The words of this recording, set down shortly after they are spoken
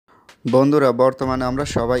বন্ধুরা, বর্তমানে আমরা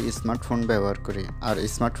সবাই স্মার্টফোন ব্যবহার করি। আর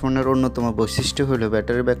স্মার্টফোনের অন্যতম বৈশিষ্ট্য হলো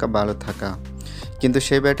ব্যাটারি ব্যাকআপ ভালো থাকা। কিন্তু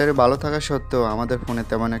সেই ব্যাটারি ভালো থাকা সত্ত্বেও আমাদের ফোনে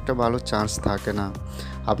তেমন একটা ভালো চার্জ থাকে না।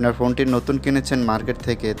 আপনার ফোনটি নতুন কিনেছেন মার্কেট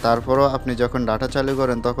থেকে, তারপরও আপনি যখন ডাটা চালু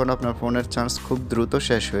করেন তখন আপনার ফোনের চার্জ খুব দ্রুত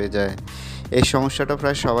শেষ হয়ে যায়। এই সমস্যাটা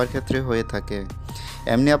প্রায় সবার ক্ষেত্রে হয়ে থাকে।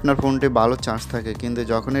 এমনি আপনার ফোনটি ভালো চার্জ থাকে, কিন্তু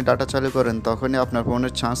যখনই ডাটা চালু করেন তখনই আপনার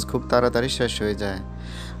ফোনের চার্জ খুব তাড়াতাড়ি শেষ হয়ে যায়।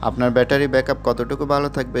 আপনার ব্যাটারি ব্যাকআপ কতটুকু ভালো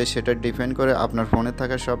থাকবে সেটা ডিপেন্ড করে আপনার ফোনে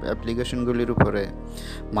থাকা সব অ্যাপ্লিকেশনগুলির উপরে।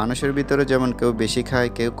 মানুষের ভিতরে যেমন কেউ বেশি খায়,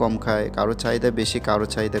 কেউ কম খায়, কারো চাহিদা বেশি, কারো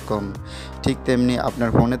চাহিদা কম, ঠিক তেমনি আপনার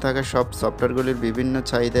ফোনে থাকা সব সফটওয়্যারগুলির বিভিন্ন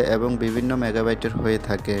চাহিদা এবং বিভিন্ন মেগাবাইটের হয়ে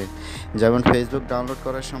থাকে। যেমন ফেসবুক ডাউনলোড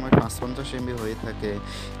করার সময় 550 MB হয়ে থাকে,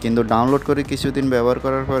 কিন্তু ডাউনলোড করে কিছুদিন ব্যবহার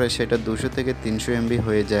করার পরে সেটা 200 থেকে 300 MB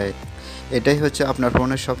হয়ে যায়। এটাই হচ্ছে আপনার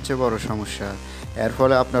ফোনের সবচেয়ে বড় সমস্যা। এর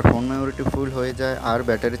ফলে আপনার ফোন মেমোরিটি ফুল হয়ে যায় আর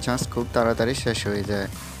ব্যাটারি চার্জ খুব তাড়াতাড়ি শেষ হয়ে যায়।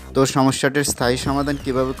 তো সমস্যাটির স্থায়ী সমাধান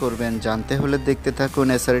কিভাবে করবেন জানতে হলে দেখতে থাকুন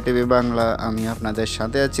SRTV বাংলা। আমি আপনাদের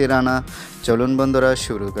সাথে আছি রানা। চলুন বন্ধুরা,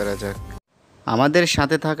 শুরু করা যাক। আমাদের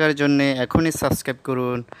সাথে থাকার জন্য এখনই সাবস্ক্রাইব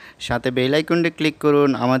করুন, সাথে বেল আইকনটি ক্লিক করুন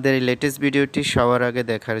আমাদের এই লেটেস্ট ভিডিওটি সবার আগে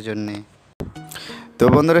দেখার জন্যে। তো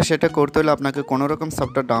বন্ধুরা, সেটা করতে হলে আপনাকে কোনো রকম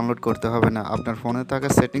সফটওয়্যার ডাউনলোড করতে হবে না। আপনার ফোনে থাকা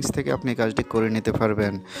সেটিংস থেকে আপনি কাজটি করে নিতে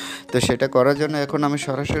পারবেন। তো সেটা করার জন্য এখন আমি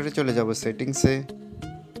সরাসরি চলে যাব সেটিংসে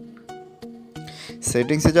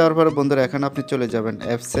যাওয়ার পরে বন্ধুরা এখানে আপনি চলে যাবেন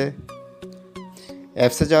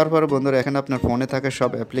অ্যাপসে যাওয়ার পরে বন্ধুরা এখানে আপনার ফোনে থাকা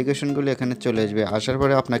সব অ্যাপ্লিকেশনগুলো এখানে চলে আসবে। আসার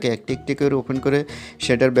পরে আপনাকে একটি একটি করে ওপেন করে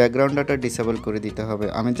সেটার ব্যাকগ্রাউন্ড ডাটা ডিসেবল করে দিতে হবে।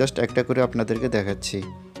 আমি জাস্ট একটা করে আপনাদেরকে দেখাচ্ছি।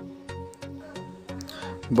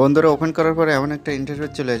 বন্ধুরা, ওপেন করার পরে এমন একটা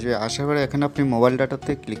ইন্টারফেস চলে আসবে। আসার পরে এখানে আপনি মোবাইল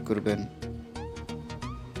ডাটাতে ক্লিক করবেন।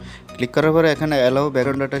 ক্লিক করার পরে এখানে অ্যালাউ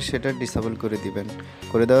ব্যাকগ্রাউন্ড ডাটা সেটা ডিসেবল করে দিবেন।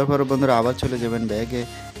 করে দেওয়ার পরে বন্ধুরা আবার চলে যাবেন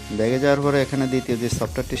ব্যাগে যাওয়ার পরে এখানে দ্বিতীয় যে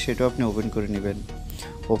সফটওয়্যারটি সেটাও আপনি ওপেন করে নেবেন।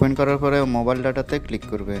 ওপেন করার পরে মোবাইল ডাটাতে ক্লিক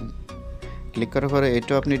করবেন। ক্লিক করার পরে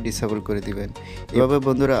এটাও আপনি ডিসেবল করে দিবেন। এভাবে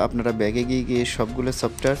বন্ধুরা আপনারা ব্যাগে গিয়ে সবগুলো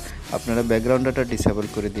সফটওয়্যার আপনারা ব্যাকগ্রাউন্ড ডাটা ডিসেবল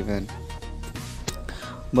করে দিবেন।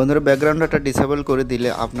 বন্ধুরা, ব্যাকগ্রাউন্ড ডাটা ডিসেবল করে দিলে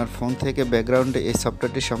আপনার ফোন থেকে ব্যাকগ্রাউন্ডে এই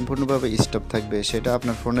সফটওয়্যারটি সম্পূর্ণভাবে স্টপ থাকবে। সেটা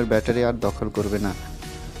আপনার ফোনের ব্যাটারি আর দখল করবে না।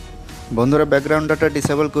 বন্ধুরা, ব্যাকগ্রাউন্ড ডাটা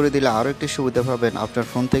ডিসেবল করে দিলে আরও একটি সুবিধা পাবেন। আপনার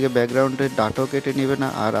ফোন থেকে ব্যাকগ্রাউন্ডের ডাটাও কেটে নেবে না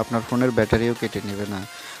আর আপনার ফোনের ব্যাটারিও কেটে নেবে না।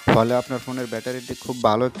 ফলে আপনার ফোনের ব্যাটারিটি খুব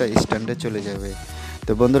ভালো একটা স্ট্যান্ডে চলে যাবে।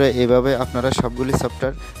 তো বন্ধুরা, এভাবে আপনারা সবগুলি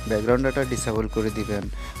সফটওয়্যার ব্যাকগ্রাউন্ড ডাটা ডিসেবল করে দিবেন।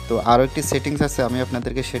 তো আরও একটি সেটিংস আছে, আমি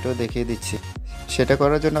আপনাদেরকে সেটাও দেখিয়ে দিচ্ছি। সেটা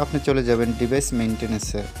করার জন্য আপনি চলে যাবেন ডিভাইস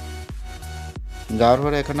মেইনটেনেন্সে। যাওয়ার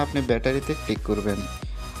পরে এখানে আপনি ব্যাটারিতে ক্লিক করবেন।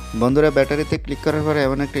 বন্ধুরা, ব্যাটারিতে ক্লিক করার পরে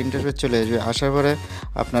এমন একটা ইন্টারফেস চলে আসবে। আসার পরে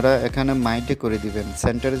আপনারা এখানে মাইন্ডে করে দিবেন।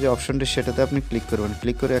 সেন্টারে যে অপশনটি সেটাতে আপনি ক্লিক করবেন।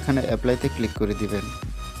 ক্লিক করে এখানে অ্যাপ্লাইতে ক্লিক করে দিবেন।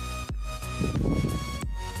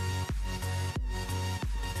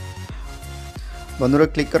 বন্ধুরা,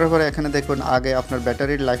 ক্লিক করার পরে এখানে দেখুন আগে আপনার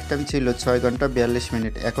ব্যাটারির লাইফ টাইম ছিল 6 ঘন্টা 42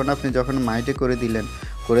 মিনিট। এখন আপনি যখন মাইন্ডে করে দিলেন,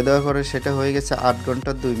 করে দেওয়ার পরে সেটা হয়ে গেছে 8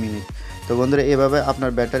 ঘন্টা 2 মিনিট। তো বন্ধুরা, এভাবে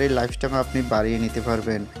আপনার ব্যাটারির লাইফ টাইম আপনি বাড়িয়ে নিতে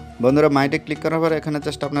পারবেন। বন্ধুরা, মাইন্ডে ক্লিক করার পরে এখানে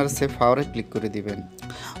জাস্ট আপনারা সেভ পাওয়ারে ক্লিক করে দিবেন।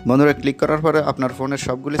 বন্ধুরা, ক্লিক করার পরে আপনার ফোনের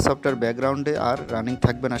সবগুলি সফটওয়্যার ব্যাকগ্রাউন্ডে আর রানিং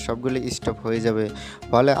থাকবে না, সবগুলি স্টপ হয়ে যাবে।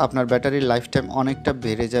 ফলে আপনার ব্যাটারির লাইফ টাইম অনেকটা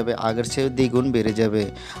বেড়ে যাবে, আগের চেয়ে দ্বিগুণ বেড়ে যাবে।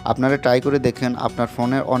 আপনারা ট্রাই করে দেখেন, আপনার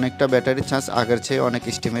ফোনের অনেকটা ব্যাটারি চার্জ আগের চেয়ে অনেক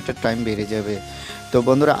এস্টিমেটেড টাইম বেড়ে যাবে। তো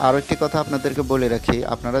বন্ধুরা, আরও একটি কথা আপনাদেরকে বলে রাখি,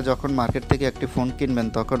 আপনারা যখন মার্কেট থেকে একটি ফোন কিনবেন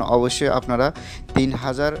তখন অবশ্যই আপনারা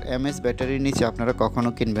 3000 mAh ব্যাটারির নিচে আপনারা কখনো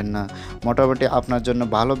কিনবেন না। মোটামুটি আপনার জন্য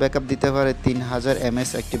ভালো ব্যাকআপ দিতে পারে 3000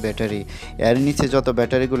 mAh একটি ব্যাটারি। এর নিচে যত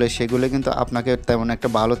ব্যাটারিগুলো সেগুলো কিন্তু আপনাকে তেমন একটা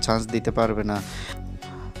ভালো চার্জ দিতে পারবে না।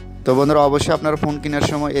 তো বন্ধুরা, অবশ্যই আপনারা ফোন কেনার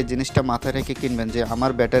সময় এই জিনিসটা মাথায় রেখে কিনবেন যে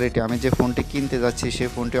আমার ব্যাটারিটি, আমি যে ফোনটি কিনতে যাচ্ছি সেই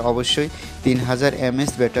ফোনটি অবশ্যই 3000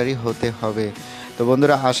 mAh ব্যাটারি হতে হবে। তো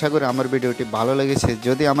বন্ধুরা, আশা করি আমার ভিডিওটি ভালো লেগেছে।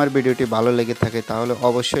 যদি আমার ভিডিওটি ভালো লেগে থাকে তাহলে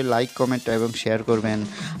অবশ্যই লাইক, কমেন্ট এবং শেয়ার করবেন।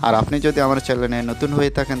 আর আপনি যদি আমার চ্যানেলে নতুন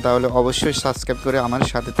হয়ে থাকেন তাহলে অবশ্যই সাবস্ক্রাইব করে আমার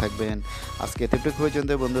সাথে থাকবেন। আজকে এতটুকু পর্যন্ত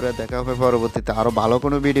বন্ধুরা, দেখা হবে পরবর্তীতে আরও ভালো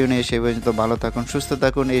কোনো ভিডিও নিয়ে। সেই পর্যন্ত ভালো থাকুন, সুস্থ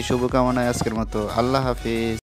থাকুন, এই শুভকামনায় আজকের মতো আল্লাহ হাফিজ।